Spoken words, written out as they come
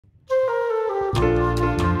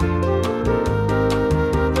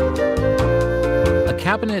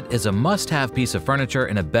cabinet is a must-have piece of furniture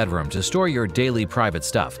in a bedroom to store your daily private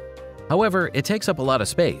stuff. However, it takes up a lot of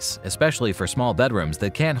space, especially for small bedrooms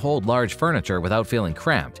that can't hold large furniture without feeling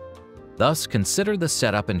cramped. Thus, consider the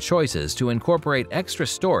setup and choices to incorporate extra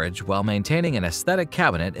storage while maintaining an aesthetic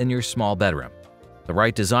cabinet in your small bedroom. The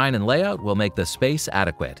right design and layout will make the space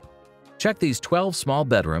adequate. Check these 12 small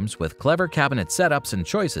bedrooms with clever cabinet setups and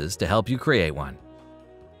choices to help you create one.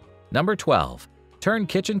 Number 12. Turn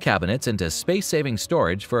kitchen cabinets into space-saving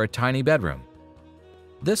storage for a tiny bedroom.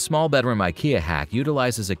 This small bedroom IKEA hack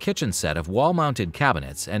utilizes a kitchen set of wall-mounted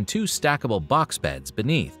cabinets and 2 stackable box beds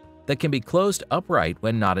beneath that can be closed upright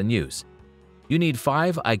when not in use. You need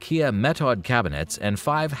 5 IKEA Method cabinets and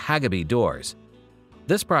 5 Hageby doors.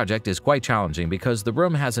 This project is quite challenging because the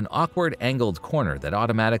room has an awkward angled corner that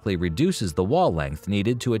automatically reduces the wall length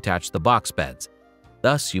needed to attach the box beds.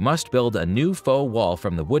 Thus, you must build a new faux wall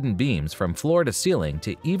from the wooden beams from floor to ceiling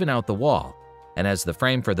to even out the wall, and as the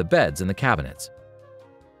frame for the beds and the cabinets.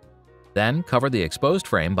 Then, cover the exposed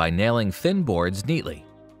frame by nailing thin boards neatly.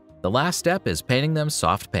 The last step is painting them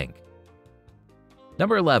soft pink.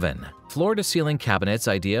 Number 11. Floor-to-ceiling cabinets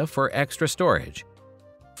idea for extra storage.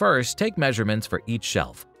 First, take measurements for each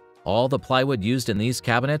shelf. All the plywood used in these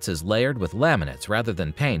cabinets is layered with laminates rather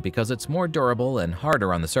than paint because it's more durable and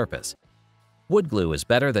harder on the surface. Wood glue is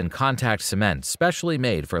better than contact cement specially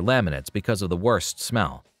made for laminates because of the worst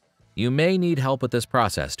smell. You may need help with this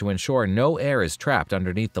process to ensure no air is trapped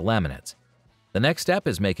underneath the laminates. The next step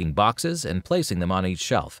is making boxes and placing them on each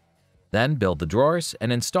shelf. Then build the drawers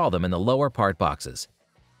and install them in the lower part boxes.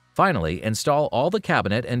 Finally, install all the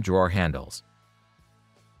cabinet and drawer handles.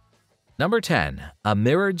 Number 10. A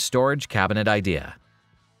mirrored storage cabinet idea.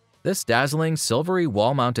 This dazzling silvery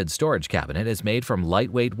wall-mounted storage cabinet is made from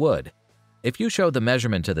lightweight wood. If you show the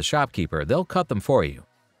measurement to the shopkeeper, they'll cut them for you.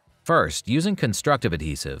 First, using constructive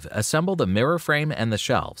adhesive, assemble the mirror frame and the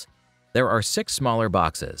shelves. There are 6 smaller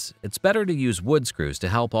boxes. It's better to use wood screws to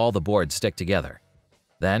help all the boards stick together.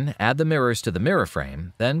 Then, add the mirrors to the mirror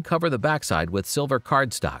frame, then cover the backside with silver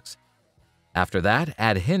cardstocks. After that,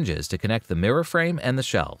 add hinges to connect the mirror frame and the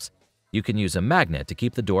shelves. You can use a magnet to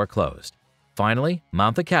keep the door closed. Finally,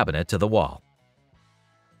 mount the cabinet to the wall.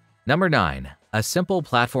 Number 9. A simple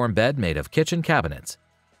platform bed made of kitchen cabinets.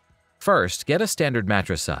 First, get a standard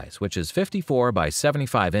mattress size, which is 54 by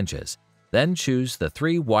 75 inches. Then choose the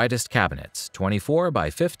 3 widest cabinets, 24 by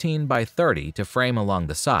 15 by 30 to frame along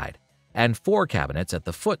the side, and 4 cabinets at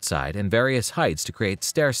the foot side in various heights to create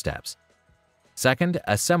stair steps. Second,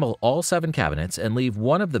 assemble all 7 cabinets and leave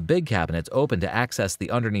one of the big cabinets open to access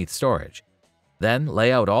the underneath storage. Then,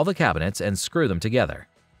 lay out all the cabinets and screw them together.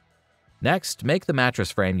 Next, make the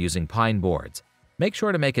mattress frame using pine boards. Make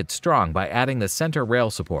sure to make it strong by adding the center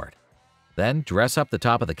rail support. Then, dress up the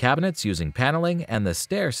top of the cabinets using paneling and the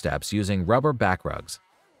stair steps using rubber back rugs.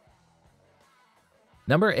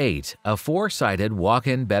 Number 8. A 4-sided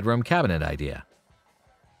walk-in bedroom cabinet idea.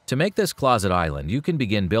 To make this closet island, you can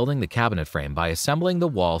begin building the cabinet frame by assembling the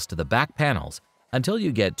walls to the back panels until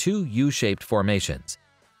you get 2 U-shaped formations.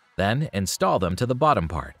 Then, install them to the bottom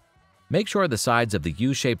part. Make sure the sides of the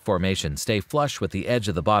U-shaped formation stay flush with the edge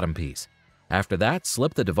of the bottom piece. After that,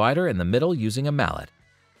 slip the divider in the middle using a mallet.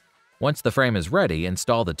 Once the frame is ready,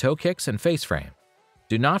 install the toe kicks and face frame.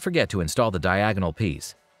 Do not forget to install the diagonal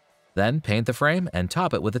piece. Then paint the frame and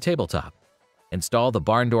top it with a tabletop. Install the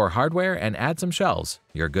barn door hardware and add some shelves.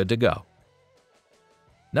 You're good to go.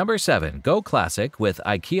 Number 7. Go classic with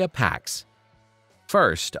IKEA packs.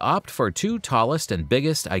 First, opt for 2 tallest and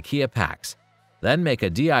biggest IKEA packs. Then make a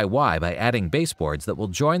DIY by adding baseboards that will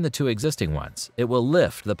join the 2 existing ones. It will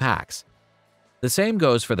lift the packs. The same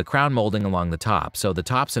goes for the crown molding along the top, so the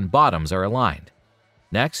tops and bottoms are aligned.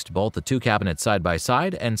 Next, bolt the 2 cabinets side by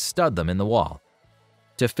side and stud them in the wall.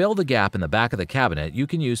 To fill the gap in the back of the cabinet, you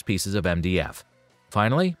can use pieces of MDF.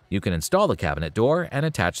 Finally, you can install the cabinet door and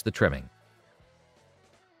attach the trimming.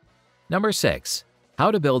 Number 6. How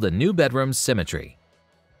to build a new bedroom's symmetry.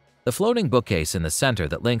 The floating bookcase in the center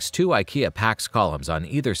that links 2 IKEA packs columns on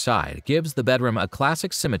either side gives the bedroom a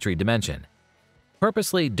classic symmetry dimension.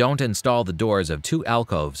 Purposely don't install the doors of 2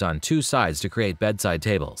 alcoves on 2 sides to create bedside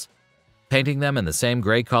tables. Painting them in the same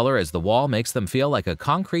gray color as the wall makes them feel like a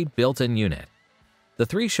concrete built-in unit. The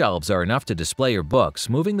 3 shelves are enough to display your books,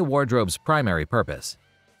 moving the wardrobe's primary purpose.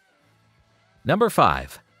 Number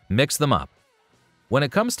 5. Mix them up. When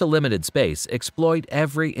it comes to limited space, exploit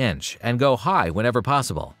every inch and go high whenever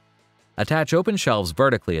possible. Attach open shelves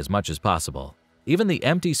vertically as much as possible. Even the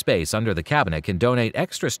empty space under the cabinet can donate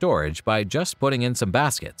extra storage by just putting in some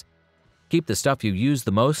baskets. Keep the stuff you use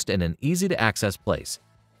the most in an easy-to-access place.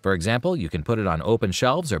 For example, you can put it on open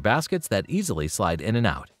shelves or baskets that easily slide in and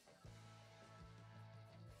out.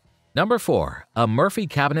 Number 4. A Murphy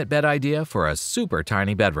cabinet bed idea for a super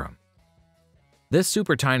tiny bedroom. This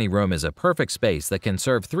super tiny room is a perfect space that can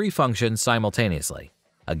serve 3 functions simultaneously: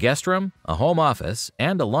 a guest room, a home office,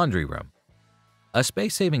 and a laundry room. A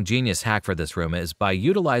space-saving genius hack for this room is by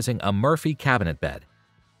utilizing a Murphy cabinet bed.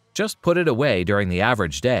 Just put it away during the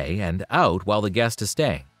average day and out while the guest is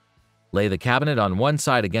staying. Lay the cabinet on one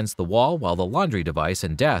side against the wall while the laundry device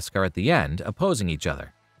and desk are at the end, opposing each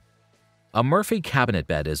other. A Murphy cabinet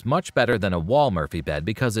bed is much better than a wall Murphy bed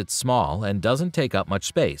because it's small and doesn't take up much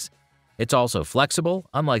space. It's also flexible,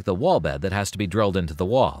 unlike the wall bed that has to be drilled into the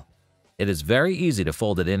wall. It is very easy to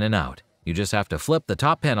fold it in and out. You just have to flip the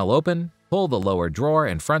top panel open, pull the lower drawer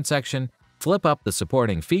and front section, flip up the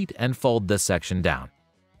supporting feet, and fold this section down.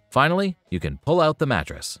 Finally, you can pull out the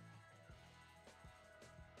mattress.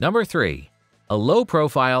 Number 3. A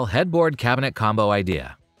low-profile headboard cabinet combo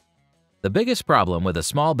idea. The biggest problem with a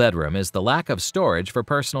small bedroom is the lack of storage for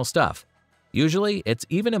personal stuff. Usually, it's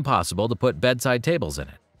even impossible to put bedside tables in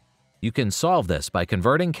it. You can solve this by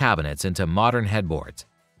converting cabinets into modern headboards.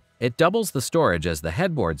 It doubles the storage as the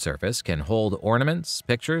headboard surface can hold ornaments,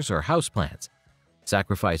 pictures, or houseplants.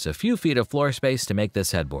 Sacrifice a few feet of floor space to make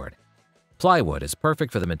this headboard. Plywood is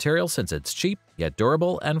perfect for the material since it's cheap, yet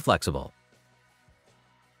durable and flexible.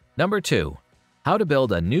 Number 2. How to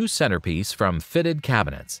build a new centerpiece from fitted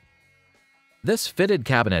cabinets. This fitted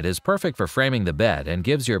cabinet is perfect for framing the bed and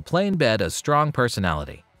gives your plain bed a strong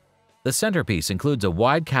personality. The centerpiece includes a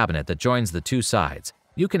wide cabinet that joins the 2 sides.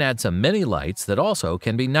 You can add some mini lights that also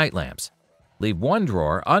can be night lamps. Leave one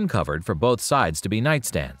drawer uncovered for both sides to be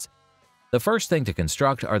nightstands. The first thing to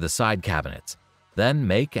construct are the side cabinets. Then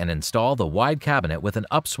make and install the wide cabinet with an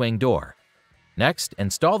upswing door. Next,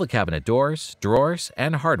 install the cabinet doors, drawers,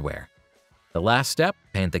 and hardware. The last step,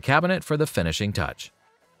 paint the cabinet for the finishing touch.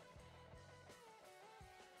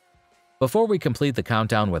 Before we complete the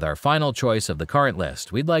countdown with our final choice of the current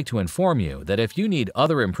list, we'd like to inform you that if you need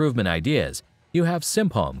other improvement ideas, you have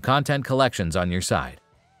SimpHome Content Collections on your side.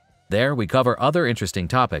 There, we cover other interesting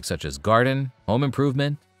topics such as garden, home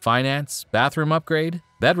improvement, finance, bathroom upgrade,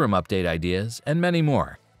 bedroom update ideas, and many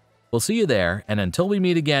more. We'll see you there, and until we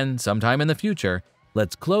meet again sometime in the future,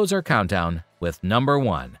 let's close our countdown with number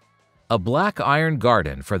 1. A black iron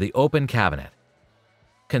garden for the open cabinet.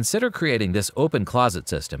 Consider creating this open closet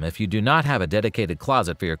system if you do not have a dedicated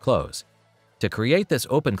closet for your clothes. To create this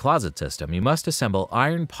open closet system, you must assemble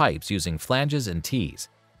iron pipes using flanges and T's.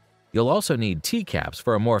 You'll also need T-caps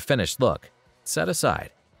for a more finished look. Set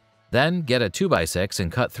aside. Then get a 2x6 and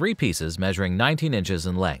cut 3 pieces measuring 19 inches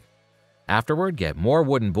in length. Afterward, get more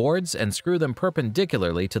wooden boards and screw them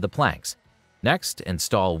perpendicularly to the planks. Next,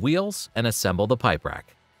 install wheels and assemble the pipe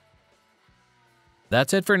rack.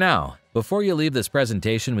 That's it for now. Before you leave this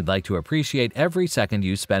presentation, we'd like to appreciate every second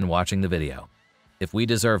you spend watching the video. If we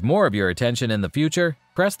deserve more of your attention in the future,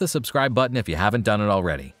 press the subscribe button if you haven't done it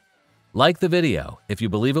already. Like the video if you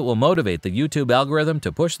believe it will motivate the YouTube algorithm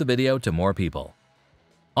to push the video to more people.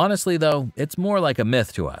 Honestly though, it's more like a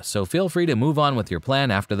myth to us, so feel free to move on with your plan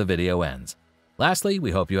after the video ends. Lastly,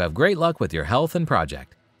 we hope you have great luck with your health and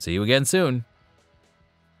project. See you again soon!